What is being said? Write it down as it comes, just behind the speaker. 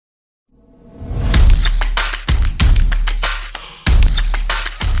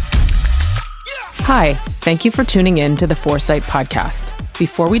Hi, thank you for tuning in to the Foresight Podcast.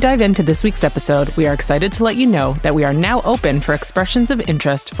 Before we dive into this week's episode, we are excited to let you know that we are now open for expressions of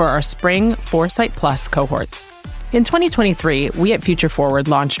interest for our spring Foresight Plus cohorts. In 2023, we at Future Forward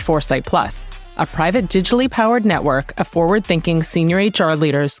launched Foresight Plus, a private digitally powered network of forward-thinking senior HR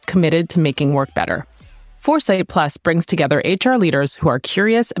leaders committed to making work better. Foresight Plus brings together HR leaders who are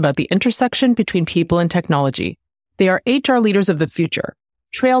curious about the intersection between people and technology. They are HR leaders of the future,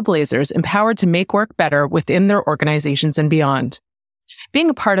 trailblazers empowered to make work better within their organizations and beyond. Being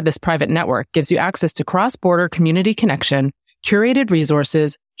a part of this private network gives you access to cross-border community connection, curated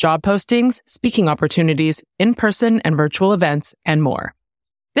resources, job postings, speaking opportunities, in-person and virtual events, and more.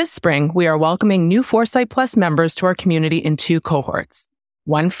 This spring, we are welcoming new Foresight Plus members to our community in 2 cohorts,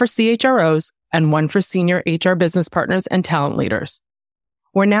 one for CHROs and one for senior HR business partners and talent leaders.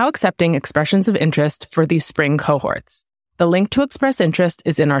 We're now accepting expressions of interest for these spring cohorts. The link to express interest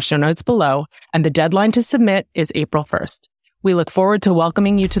is in our show notes below, and the deadline to submit is April 1st. We look forward to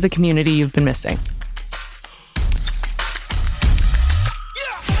welcoming you to the community you've been missing.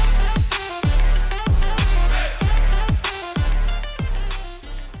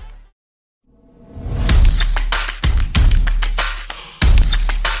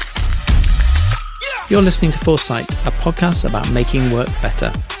 You're listening to Foresight, a podcast about making work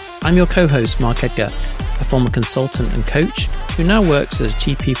better. I'm your co-host, Mark Edgar, a former consultant and coach who now works as a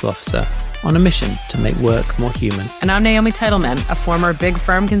Chief People Officer on a mission to make work more human. And I'm Naomi Teitelman, a former big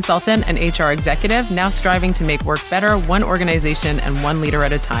firm consultant and HR executive, now striving to make work better one organization and one leader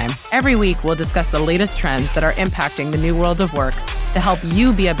at a time. Every week, we'll discuss the latest trends that are impacting the new world of work to help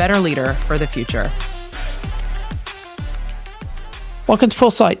you be a better leader for the future. Welcome to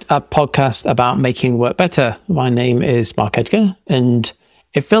Foresight, a podcast about making work better. My name is Mark Edgar, and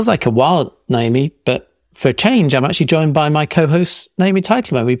it feels like a while, Naomi, but for a change, I'm actually joined by my co-host, Naomi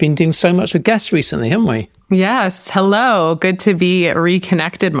Teitelman. We've been doing so much with guests recently, haven't we? Yes. Hello. Good to be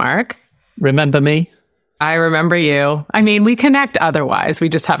reconnected, Mark. Remember me? I remember you. I mean, we connect otherwise. We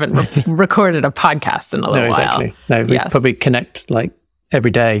just haven't recorded a podcast in a little while. Exactly. No, we probably connect like every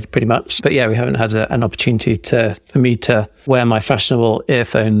day, pretty much. But yeah, we haven't had an opportunity for me to wear my fashionable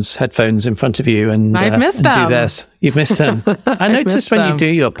headphones in front of you and I've missed them. Do this. You've missed them. I noticed when you do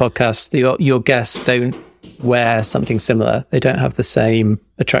your podcast, your guests don't wear something similar. They don't have the same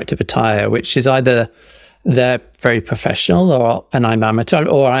attractive attire, which is either they're very professional and I'm amateur,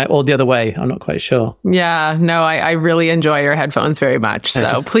 or the other way. I'm not quite sure. Yeah, no, I really enjoy your headphones very much.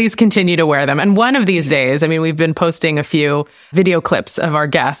 So please continue to wear them. And one of these days, I mean, we've been posting a few video clips of our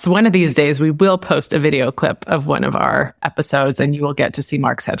guests. One of these days, we will post a video clip of one of our episodes and you will get to see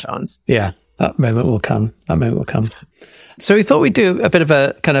Mark's headphones. Yeah, that moment will come. So we thought we'd do a bit of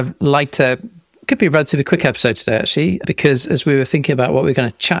a kind of lighter, could be a relatively quick episode today, actually, because as we were thinking about what we're going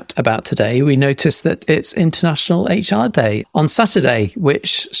to chat about today, we noticed that it's International HR Day on Saturday,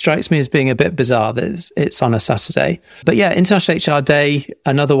 which strikes me as being a bit bizarre that it's on a Saturday. But yeah, International HR Day,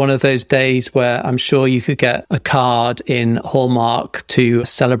 another one of those days where I'm sure you could get a card in Hallmark to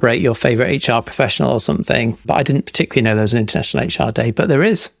celebrate your favorite HR professional or something. But I didn't particularly know there was an International HR Day, but there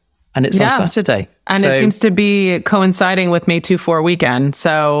is. And it's on Saturday. And it seems to be coinciding with May 2-4 weekend.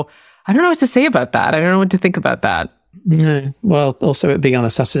 So I don't know what to say about that. I don't know what to think about that. No. Well, also it being on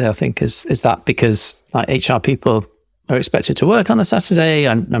a Saturday, I think, is that because like HR people are expected to work on a Saturday,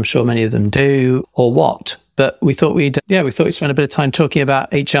 and I'm sure many of them do, or what? But we thought we'd spend a bit of time talking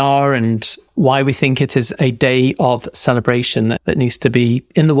about HR and why we think it is a day of celebration that needs to be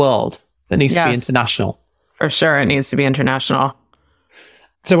in the world, that needs to be international. For sure, it needs to be international.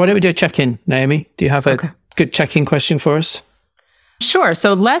 So why don't we do a check-in, Naomi? Do you have a good check-in question for us? Sure.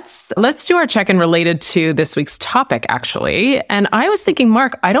 So let's do our check-in related to this week's topic, actually. And I was thinking,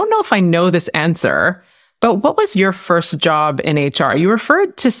 Mark, I don't know if I know this answer, but what was your first job in HR? You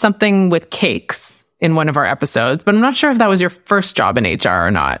referred to something with cakes in one of our episodes, but I'm not sure if that was your first job in HR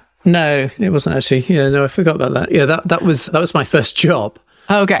or not. No, it wasn't actually. Yeah, no, I forgot about that. Yeah, that was my first job.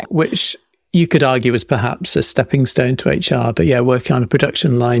 Okay. Which you could argue was perhaps a stepping stone to HR. But yeah, working on a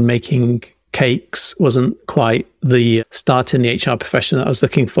production line, making cakes wasn't quite the start in the HR profession that I was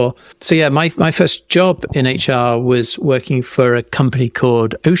looking for. So yeah, my first job in HR was working for a company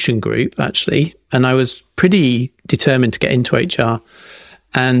called Ocean Group, actually. And I was pretty determined to get into HR.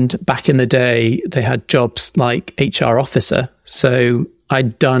 And back in the day, they had jobs like HR officer. So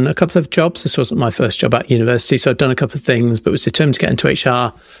I'd done a couple of jobs. This wasn't my first job at university. So I'd done a couple of things, but was determined to get into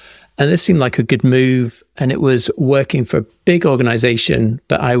HR. And this seemed like a good move. And it was working for a big organization,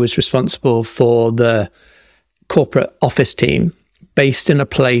 but I was responsible for the corporate office team based in a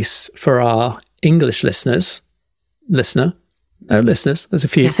place for our English listener, listeners, there's a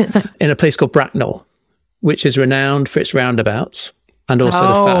few, in a place called Bracknell, which is renowned for its roundabouts and also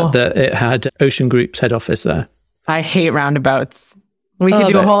the fact that it had Ocean Group's head office there. I hate roundabouts. We could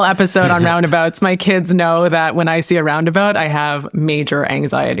do a whole episode on roundabouts. My kids know that when I see a roundabout, I have major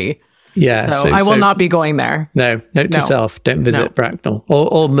anxiety. Yeah. So I will not be going there. No, note to self, don't visit Bracknell.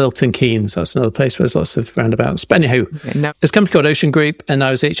 Or Milton Keynes. That's another place where there's lots of roundabouts. But anyhow, there's a company called Ocean Group, and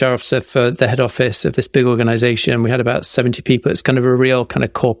I was HR officer for the head office of this big organization. We had about 70 people. It's kind of a real kind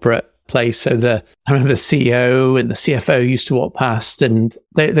of corporate place. So I remember the CEO and the CFO used to walk past, and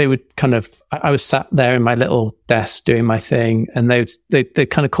they would kind of, I was sat there in my little desk doing my thing, and they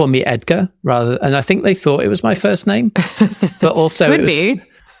kind of call me Edgar and I think they thought it was my first name, but also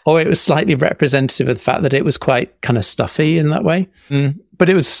it was slightly representative of the fact that it was quite kind of stuffy in that way. But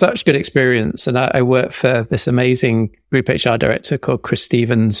it was such good experience. And I worked for this amazing group HR director called Chris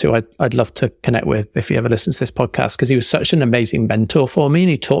Stevens, who I'd love to connect with if he ever listens to this podcast, because he was such an amazing mentor for me. And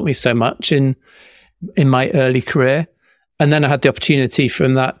he taught me so much in my early career. And then I had the opportunity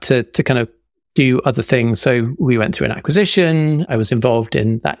from that to kind of do other things. So we went through an acquisition. I was involved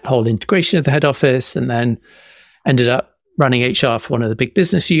in that whole integration of the head office, and then ended up running HR for one of the big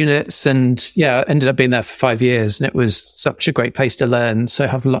business units, and ended up being there for 5 years, and it was such a great place to learn. So I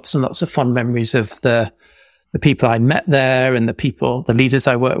have lots and lots of fond memories of the people I met there and the leaders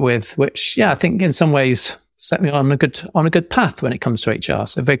I worked with, which I think in some ways set me on a good path when it comes to HR.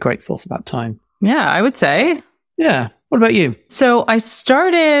 So very grateful for that time. Yeah, I would say. Yeah. What about you? So I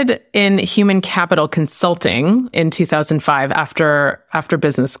started in human capital consulting in 2005 after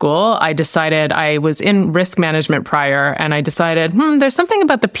business school. I decided I was in risk management prior, and I decided, there's something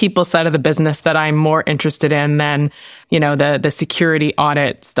about the people side of the business that I'm more interested in than, the security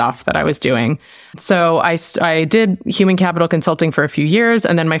audit stuff that I was doing. So I did human capital consulting for a few years,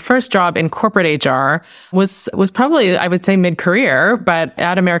 and then my first job in corporate HR was probably, I would say, mid-career, but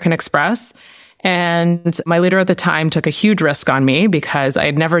at American Express. And my leader at the time took a huge risk on me because I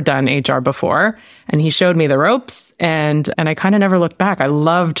had never done HR before, and he showed me the ropes, and I kind of never looked back. I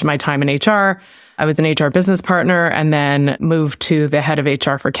loved my time in HR. I was an HR business partner and then moved to the head of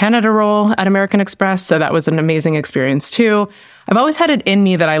HR for Canada role at American Express. So that was an amazing experience too. I've always had it in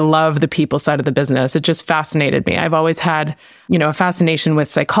me that I love the people side of the business. It just fascinated me. I've always had, a fascination with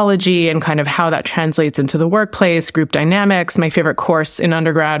psychology and kind of how that translates into the workplace, group dynamics. My favorite course in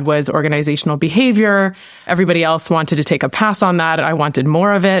undergrad was organizational behavior. Everybody else wanted to take a pass on that. I wanted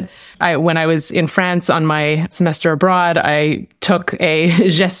more of it. When I was in France on my semester abroad, I took a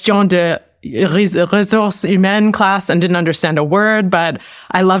gestion de ressources humaines class and didn't understand a word, but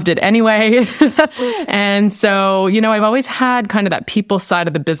I loved it anyway. And so, I've always had kind of that people side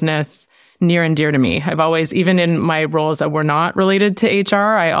of the business near and dear to me. I've always, even in my roles that were not related to HR,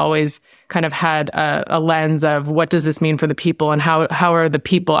 I always kind of had a lens of what does this mean for the people, and how are the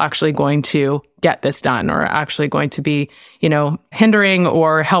people actually going to get this done, or actually going to be, hindering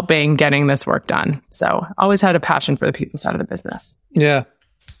or helping getting this work done. So always had a passion for the people side of the business. Yeah.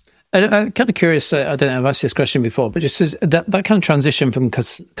 I'm kind of curious, I don't know, I've asked this question before, but just that kind of transition from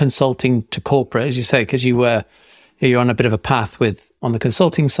consulting to corporate, as you say, because you're on a bit of a path on the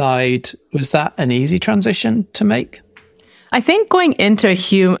consulting side, was that an easy transition to make? I think going into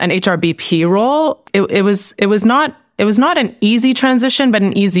an HRBP role, it was not an easy transition, but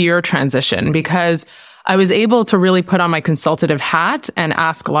an easier transition, because I was able to really put on my consultative hat and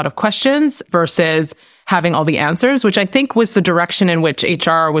ask a lot of questions versus having all the answers, which I think was the direction in which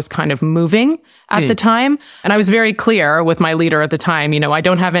HR was kind of moving at the time. And I was very clear with my leader at the time, I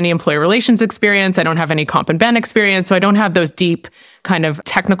don't have any employee relations experience. I don't have any comp and ben experience. So I don't have those deep kind of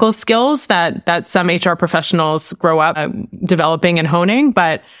technical skills that some HR professionals grow up developing and honing.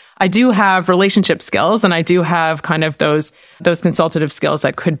 But I do have relationship skills, and I do have kind of those consultative skills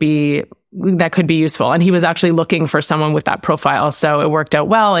that could be useful. And he was actually looking for someone with that profile. So it worked out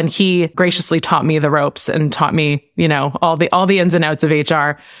well. And he graciously taught me the ropes and taught me, all the ins and outs of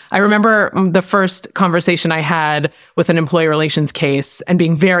HR. I remember the first conversation I had with an employee relations case and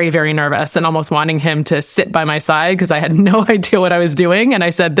being very, very nervous and almost wanting him to sit by my side because I had no idea what I was doing. And I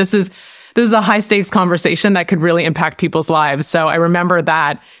said, this is a high stakes conversation that could really impact people's lives. So I remember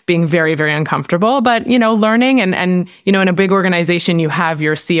that being very, very uncomfortable, but, learning and, in a big organization, you have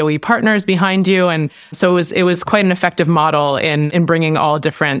your COE partners behind you. And so it was quite an effective model in bringing all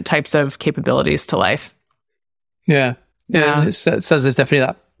different types of capabilities to life. Yeah. It says there's definitely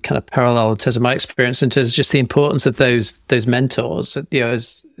that kind of parallel in terms of my experience, and to just the importance of those mentors.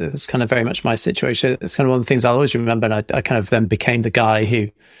 It's kind of very much my situation. It's kind of one of the things I'll always remember. And I kind of then became the guy who,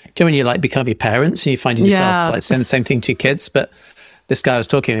 when you become your parents and you find yourself saying the same thing to your kids. But this guy I was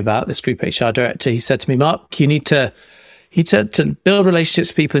talking about, this group HR director, he said to me, Mark, you need to he said to build relationships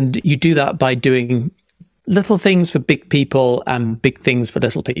with people, and you do that by doing little things for big people and big things for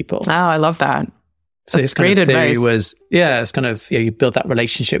little people. Oh, I love that. So his kind of theory was, it's kind of, you build that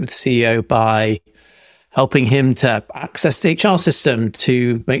relationship with the CEO by helping him to access the HR system,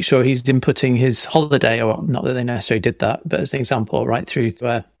 to make sure he's inputting his holiday, or not that they necessarily did that, but as an example, right through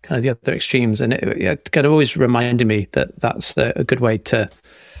to kind of the other extremes. And it kind of always reminded me that that's a good way to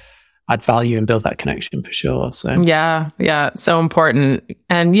add value and build that connection for sure. So yeah, so important.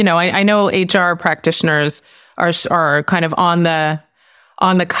 And I know HR practitioners are kind of on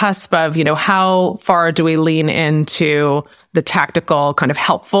the cusp of, how far do we lean into the tactical kind of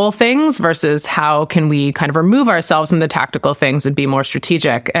helpful things versus how can we kind of remove ourselves from the tactical things and be more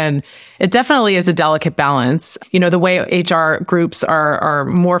strategic. And it definitely is a delicate balance. The way HR groups are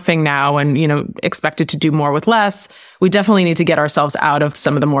morphing now and, expected to do more with less, we definitely need to get ourselves out of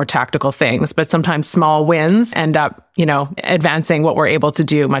some of the more tactical things. But sometimes small wins end up, advancing what we're able to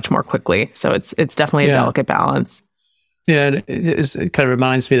do much more quickly. So it's definitely a delicate balance. Yeah, it kind of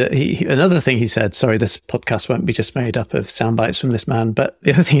reminds me that another thing he said, sorry, this podcast won't be just made up of sound bites from this man, but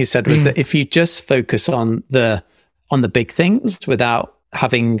the other thing he said was that if you just focus on the big things without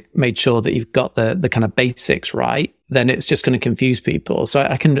having made sure that you've got the kind of basics right, then it's just going to confuse people. So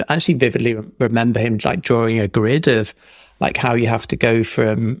I can actually vividly remember him like drawing a grid of like how you have to go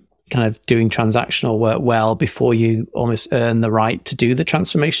from kind of doing transactional work well before you almost earn the right to do the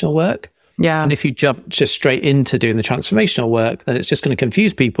transformational work. Yeah. And if you jump just straight into doing the transformational work, then it's just going to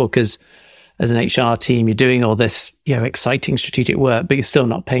confuse people because as an HR team, you're doing all this, exciting strategic work, but you're still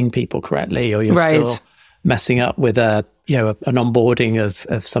not paying people correctly, or you're still messing up with an onboarding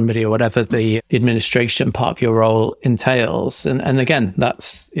of somebody or whatever the administration part of your role entails. And again,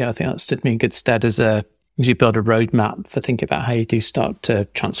 that's, I think that stood me in good stead as you build a roadmap for thinking about how you do start to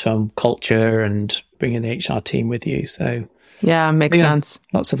transform culture and bring in the HR team with you. So yeah, makes sense.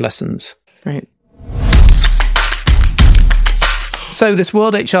 Lots of lessons. Right. So this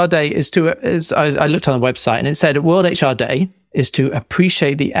World HR Day I looked on the website and it said World HR Day is to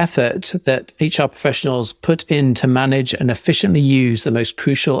appreciate the effort that HR professionals put in to manage and efficiently use the most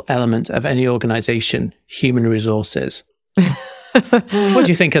crucial element of any organization, human resources. What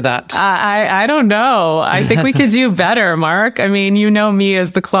do you think of that? I don't know. I think we could do better, Mark. I mean, you know me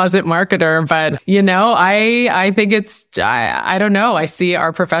as the closet marketer, but I think I don't know. I see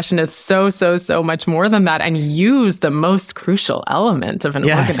our profession as so much more than that, and use the most crucial element of an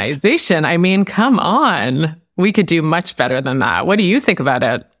organization. I mean, come on. We could do much better than that. What do you think about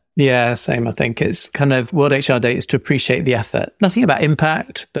it? Yeah, same. I think it's kind of World HR Day is to appreciate the effort. Nothing about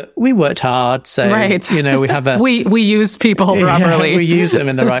impact, but we worked hard. So, we have we use people properly. We use them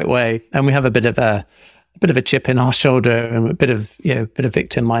in the right way. And we have a bit of a chip in our shoulder and a bit of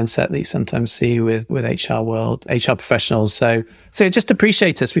victim mindset that you sometimes see with HR professionals. So just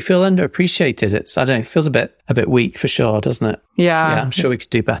appreciate us. We feel underappreciated. It feels a bit weak for sure, doesn't it? Yeah. I'm sure we could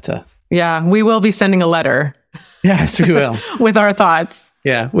do better. Yeah. We will be sending a letter. Yes, we will. With our thoughts.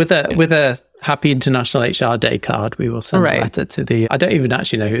 Yeah, with a Happy International HR Day card, we will send a letter to I don't even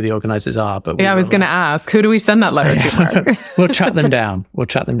actually know who the organizers are, but I was going to ask, who do we send that letter to, Mark? We'll track them down.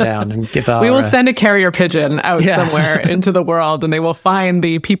 And give our... We will send a carrier pigeon out somewhere into the world, and they will find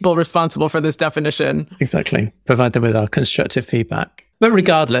the people responsible for this definition. Exactly. Provide them with our constructive feedback. But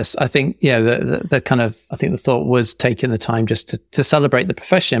regardless, I think, the kind of, I think the thought was taking the time just to celebrate the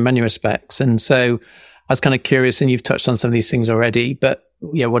profession in many respects. And so I was kind of curious, and you've touched on some of these things already, but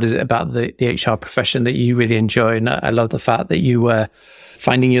what is it about the HR profession that you really enjoy? And I love the fact that you were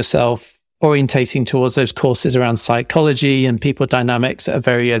finding yourself orientating towards those courses around psychology and people dynamics at a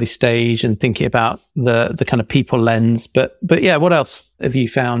very early stage and thinking about the kind of people lens. But what else have you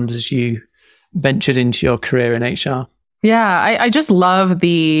found as you ventured into your career in HR? Yeah, I just love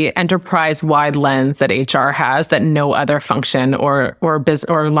the enterprise-wide lens that HR has that no other function or business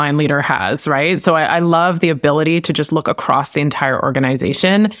or line leader has, right? So I love the ability to just look across the entire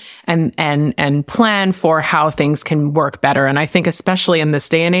organization and plan for how things can work better. And I think especially in this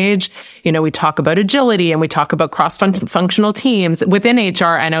day and age, we talk about agility and we talk about cross-functional teams within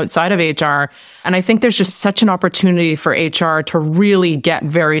HR and outside of HR. And I think there's just such an opportunity for HR to really get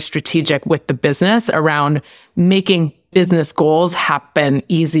very strategic with the business around making business goals happen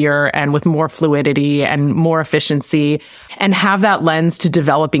easier and with more fluidity and more efficiency, and have that lens to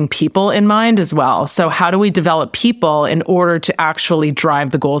developing people in mind as well. So how do we develop people in order to actually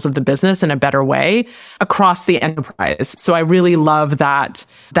drive the goals of the business in a better way across the enterprise? So I really love that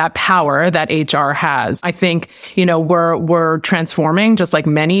power that HR has. I think, we're transforming just like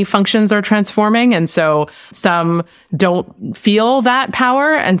many functions are transforming. And so some don't feel that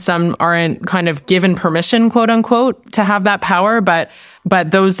power and some aren't kind of given permission, quote unquote, to have that power, but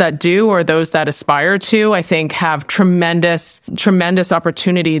those that do, or those that aspire to, I think have tremendous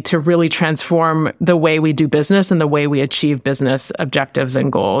opportunity to really transform the way we do business and the way we achieve business objectives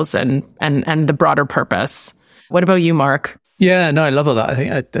and goals and the broader purpose. What about you, Mark? Yeah, no, I love all that. I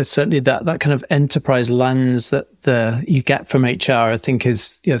think certainly that kind of enterprise lens that you get from HR, I think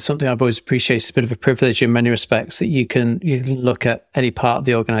is something I've always appreciated. It's a bit of a privilege in many respects that you can look at any part of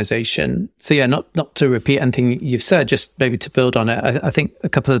the organization. So yeah, not to repeat anything you've said, just maybe to build on it. I think a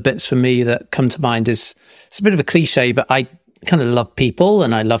couple of bits for me that come to mind is, it's a bit of a cliche, but I kind of love people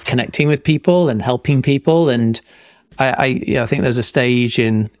and I love connecting with people and helping people. And I think there's a stage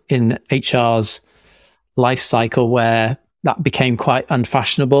in HR's life cycle where that became quite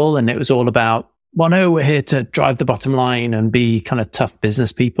unfashionable, and it was all about, well, no, we're here to drive the bottom line and be kind of tough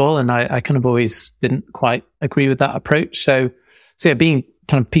business people. And I kind of always didn't quite agree with that approach. So yeah, being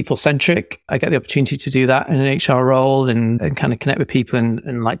kind of people centric, I get the opportunity to do that in an HR role and kind of connect with people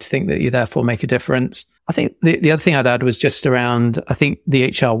and like to think that you therefore make a difference. I think the other thing I'd add was just around, I think the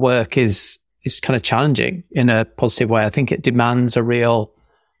HR work is kind of challenging in a positive way. I think it demands a real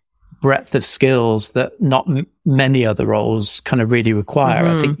breadth of skills that not many other roles kind of really require.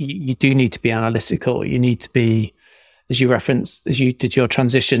 I think you do need to be analytical. You need to be, as you referenced, as you did your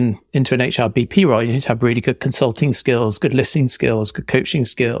transition into an HR BP role, you need to have really good consulting skills, good listening skills, good coaching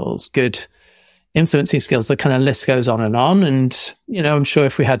skills, good influencing skills. The kind of list goes on. And, I'm sure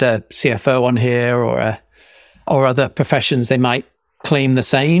if we had a CFO on here or other professions, they might claim the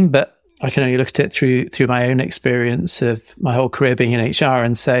same, but I can only look at it through my own experience of my whole career being in HR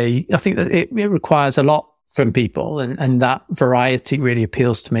and say, I think that it requires a lot from people, and that variety really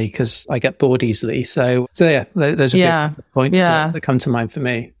appeals to me because I get bored easily. So yeah, those are big points that come to mind for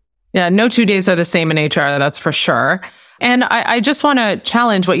me. Yeah, no 2 days are the same in HR, that's for sure. And I just want to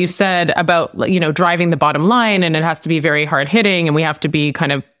challenge what you said about, driving the bottom line, and it has to be very hard hitting, and we have to be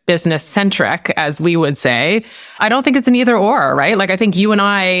kind of business centric, as we would say. I don't think it's an either or, right? Like, I think you and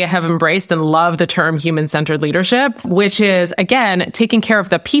I have embraced and love the term human-centered leadership, which is, again, taking care of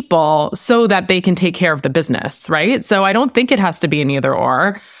the people so that they can take care of the business, right? So I don't think it has to be an either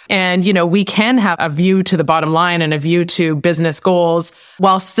or. And, we can have a view to the bottom line and a view to business goals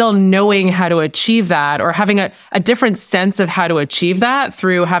while still knowing how to achieve that, or having a different sense of how to achieve that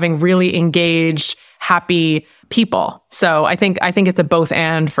through having really engaged, happy people. So I think it's a both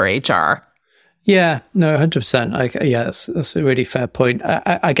and for HR. Yeah, no, 100%. That's a really fair point.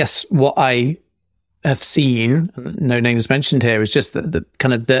 I guess what I have seen, no names mentioned here, is just the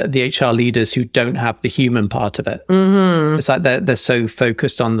kind of the HR leaders who don't have the human part of it. Mm-hmm. It's like they're so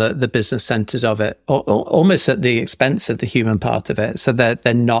focused on the business centered of it, or almost at the expense of the human part of it. So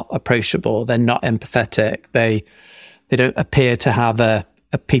they're not approachable, they're not empathetic, they don't appear to have a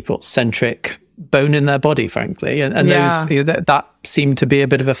people centric bone in their body, frankly, and those that seemed to be a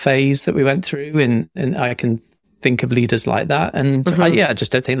bit of a phase that we went through, and I can think of leaders like that, and I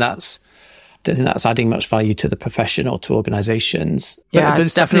just don't think that's adding much value to the profession or to organizations. But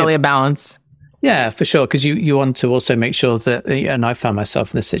it's definitely a balance. Yeah, for sure, because you want to also make sure that, and I found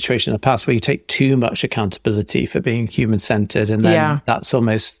myself in this situation in the past where you take too much accountability for being human centered, and then that's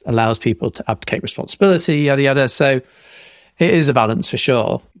almost allows people to abdicate responsibility, yada yada. So it is a balance for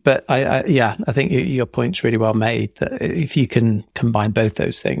sure. But I think your point's really well made, that if you can combine both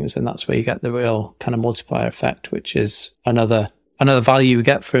those things, and that's where you get the real kind of multiplier effect, which is another value you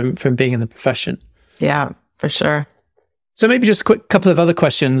get from being in the profession. Yeah, for sure. So maybe just a quick couple of other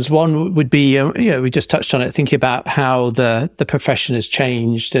questions. One would be, we just touched on it, thinking about how the profession has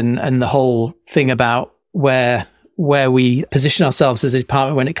changed and the whole thing about where we position ourselves as a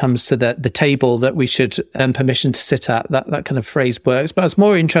department when it comes to the table that we should earn permission to sit at. That kind of phrase works. But I was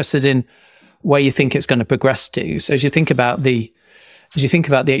more interested in where you think it's going to progress to. So as you think about the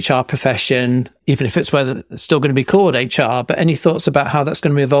HR profession, even if it's still going to be called HR, but any thoughts about how that's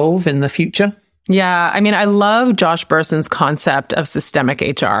going to evolve in the future? Yeah, I mean, I love Josh Berson's concept of systemic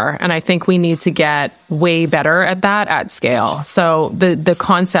HR, and I think we need to get way better at that at scale. So the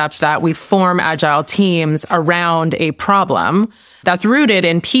concept that we form agile teams around a problem that's rooted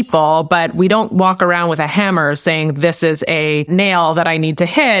in people, but we don't walk around with a hammer saying this is a nail that I need to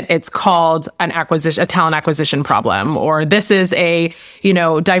hit. It's called a talent acquisition problem, or this is a,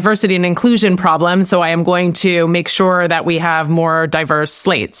 diversity and inclusion problem. So I am going to make sure that we have more diverse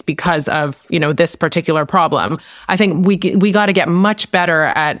slates because of, this particular problem. I think we got to get much better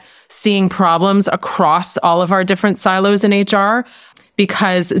at seeing problems across all of our different silos in HR.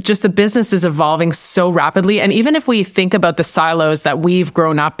 because just the business is evolving so rapidly. And even if we think about the silos that we've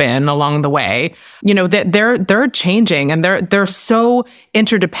grown up in along the way, you know, they're changing and they're so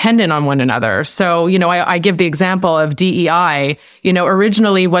interdependent on one another. So, you know, I give the example of DEI, you know,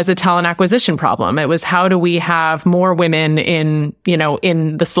 originally was a talent acquisition problem. It was how do we have more women in, you know,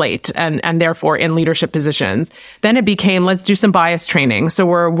 in the slate and therefore in leadership positions. Then it became, let's do some bias training. So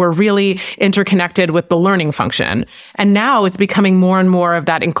we're really interconnected with the learning function. And now it's becoming more and more of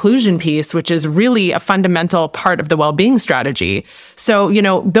that inclusion piece, which is really a fundamental part of the well-being strategy. So, you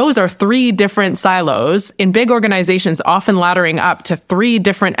know, those are 3 different silos in big organizations, often laddering up to 3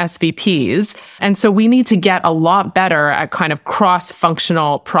 different SVPs. And so we need to get a lot better at kind of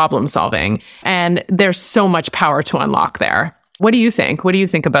cross-functional problem solving. And there's so much power to unlock there. What do you think? What do you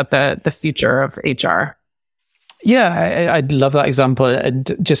think about the future of HR? Yeah, I love that example.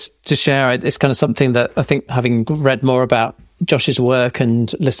 And just to share, it's kind of something that I think, having read more about Josh's work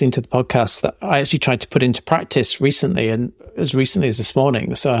and listening to the podcast, that I actually tried to put into practice recently, and as recently as this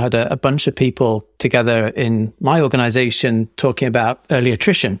morning. So I had a bunch of people together in my organization talking about early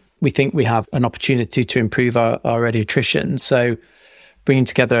attrition. We think we have an opportunity to improve our early attrition. So bringing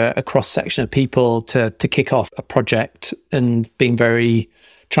together a cross-section of people to kick off a project and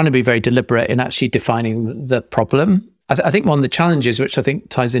trying to be very deliberate in actually defining the problem. I think one of the challenges, which I think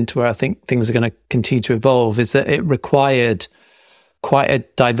ties into where I think things are going to continue to evolve, is that it required quite a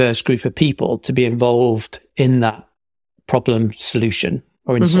diverse group of people to be involved in that problem solution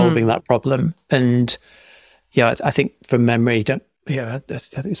or in solving that problem. And yeah, I think from memory, I think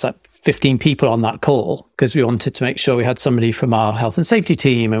it's like 15 people on that call, because we wanted to make sure we had somebody from our health and safety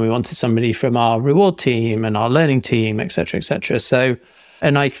team, and we wanted somebody from our reward team and our learning team, et cetera, et cetera. So,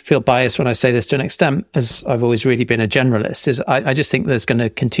 and I feel biased when I say this to an extent, as I've always really been a generalist, is I just think there's going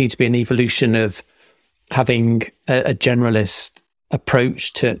to continue to be an evolution of having a generalist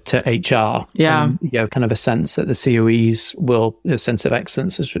approach to HR. Yeah. And, you know, kind of a sense that the COEs will, a sense of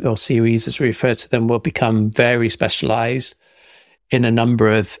excellence, or COEs as we refer to them, will become very specialized in a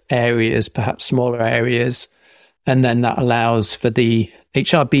number of areas, perhaps smaller areas. And then that allows for the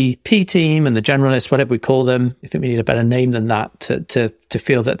HRBP team and the generalists, whatever we call them, I think we need a better name than that, to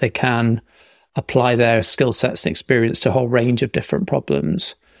feel that they can apply their skill sets and experience to a whole range of different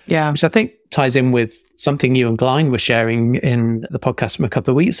problems. Yeah. Which I think ties in with something you and Glyne were sharing in the podcast from a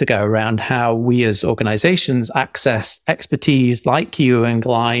couple of weeks ago around how we as organizations access expertise like you and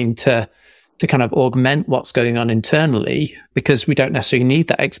Glyne to kind of augment what's going on internally, because we don't necessarily need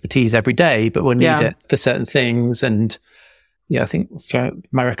that expertise every day, but we'll need it for certain things. And yeah, I think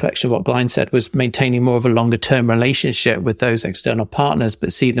my recollection of what Glyne said was maintaining more of a longer term relationship with those external partners,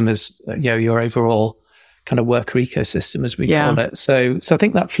 but see them as, you know, your overall kind of worker ecosystem, as we call it. So I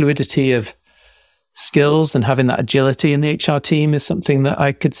think that fluidity of skills and having that agility in the HR team is something that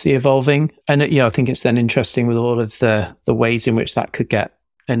I could see evolving. And I think it's then interesting with all of the ways in which that could get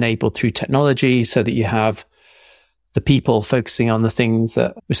enabled through technology, so that you have the people focusing on the things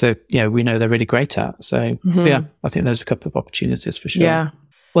that we know they're really great at. So yeah, I think there's a couple of opportunities for sure. Yeah.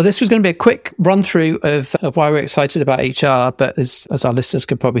 Well, this was going to be a quick run through of why we're excited about HR, but as our listeners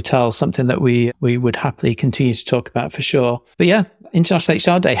can probably tell, something that we would happily continue to talk about for sure. But yeah, International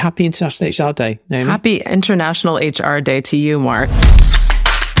HR Day. Happy International HR Day, Naomi. Happy International HR Day to you, Mark.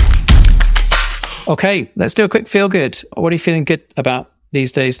 Okay, let's do a quick feel good. What are you feeling good about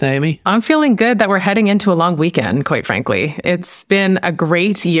these days, Naomi? I'm feeling good that we're heading into a long weekend, quite frankly. It's been a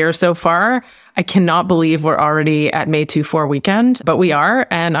great year so far. I cannot believe we're already at May 2-4 weekend, but we are.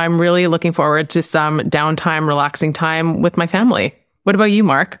 And I'm really looking forward to some downtime, relaxing time with my family. What about you,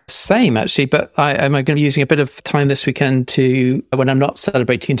 Mark? Same, actually, but I'm going to be using a bit of time this weekend to, when I'm not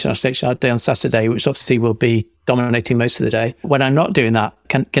celebrating International HR Day on Saturday, which obviously will be dominating most of the day. When I'm not doing that,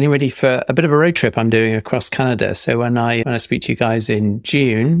 getting ready for a bit of a road trip I'm doing across Canada. So when I speak to you guys in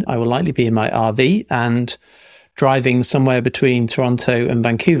June, I will likely be in my RV and driving somewhere between Toronto and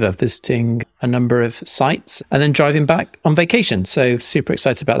Vancouver, visiting a number of sites, and then driving back on vacation. So super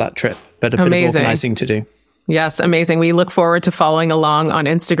excited about that trip, but a bit of organizing to do. Yes, amazing. We look forward to following along on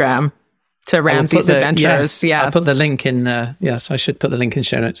Instagram to Ramsey's Adventures. Yes. I'll put the link in. I should put the link in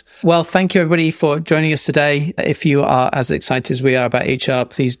show notes. Well, thank you everybody for joining us today. If you are as excited as we are about HR,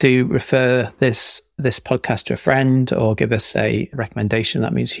 please do refer this podcast to a friend or give us a recommendation.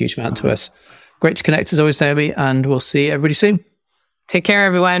 That means a huge amount to us. Great to connect as always, Naomi, and we'll see everybody soon. Take care,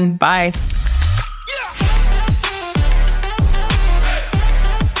 everyone. Bye.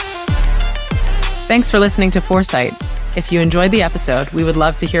 Thanks for listening to Foresight. If you enjoyed the episode, we would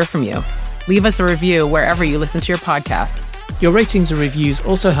love to hear from you. Leave us a review wherever you listen to your podcasts. Your ratings and reviews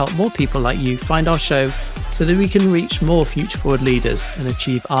also help more people like you find our show so that we can reach more Future Forward leaders and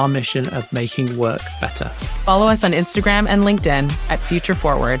achieve our mission of making work better. Follow us on Instagram and LinkedIn at Future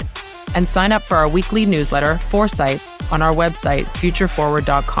Forward, and sign up for our weekly newsletter, Foresight, on our website,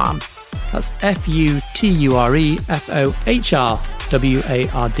 futureforward.com. That's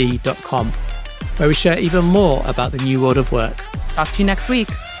FUTUREFOHRWARD.com, where we share even more about the new world of work. Talk to you next week.